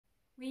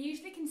We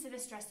usually consider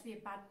stress to be a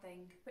bad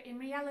thing, but in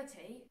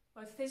reality,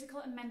 both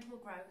physical and mental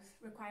growth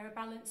require a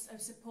balance of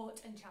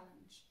support and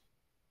challenge.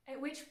 At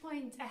which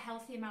point a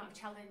healthy amount of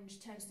challenge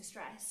turns to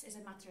stress is a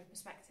matter of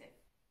perspective.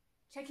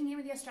 Checking in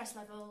with your stress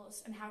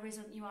levels and how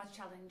resilient you are to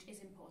challenge is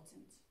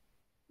important.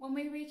 One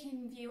way we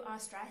can view our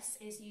stress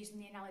is using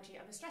the analogy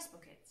of a stress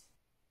bucket.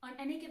 On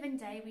any given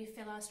day, we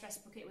fill our stress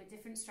bucket with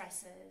different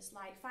stressors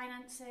like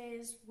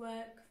finances,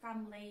 work,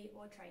 family,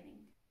 or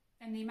training.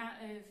 And the amount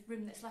of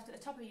room that's left at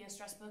the top of your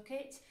stress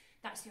bucket,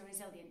 that's your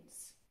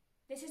resilience.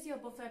 This is your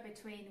buffer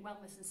between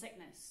wellness and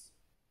sickness.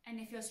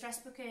 And if your stress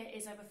bucket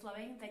is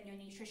overflowing, then your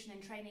nutrition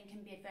and training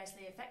can be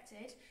adversely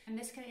affected, and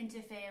this can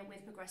interfere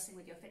with progressing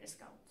with your fitness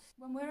goals.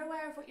 When we're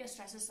aware of what your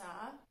stressors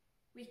are,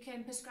 we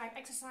can prescribe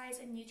exercise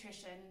and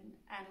nutrition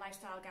and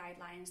lifestyle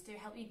guidelines to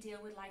help you deal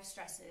with life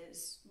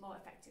stresses more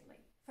effectively.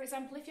 For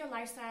example, if your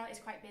lifestyle is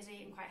quite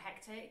busy and quite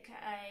hectic,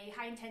 a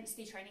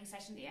high-intensity training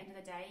session at the end of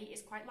the day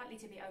is quite likely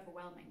to be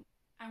overwhelming.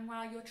 And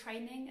while your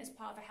training as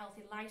part of a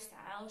healthy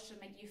lifestyle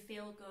should make you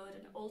feel good,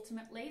 and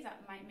ultimately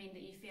that might mean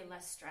that you feel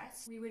less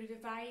stressed, we would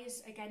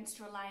advise against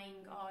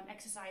relying on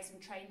exercise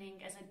and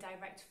training as a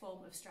direct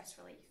form of stress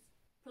relief.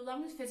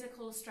 Prolonged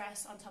physical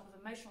stress on top of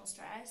emotional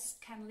stress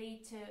can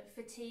lead to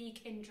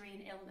fatigue, injury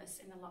and illness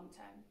in the long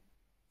term.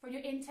 From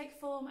your intake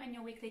form and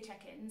your weekly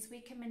check-ins,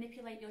 we can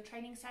manipulate your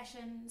training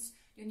sessions,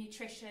 your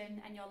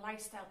nutrition and your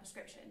lifestyle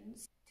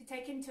prescriptions to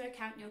take into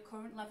account your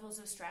current levels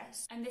of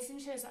stress, and this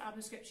ensures that our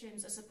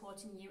prescriptions are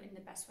supporting you in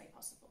the best way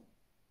possible.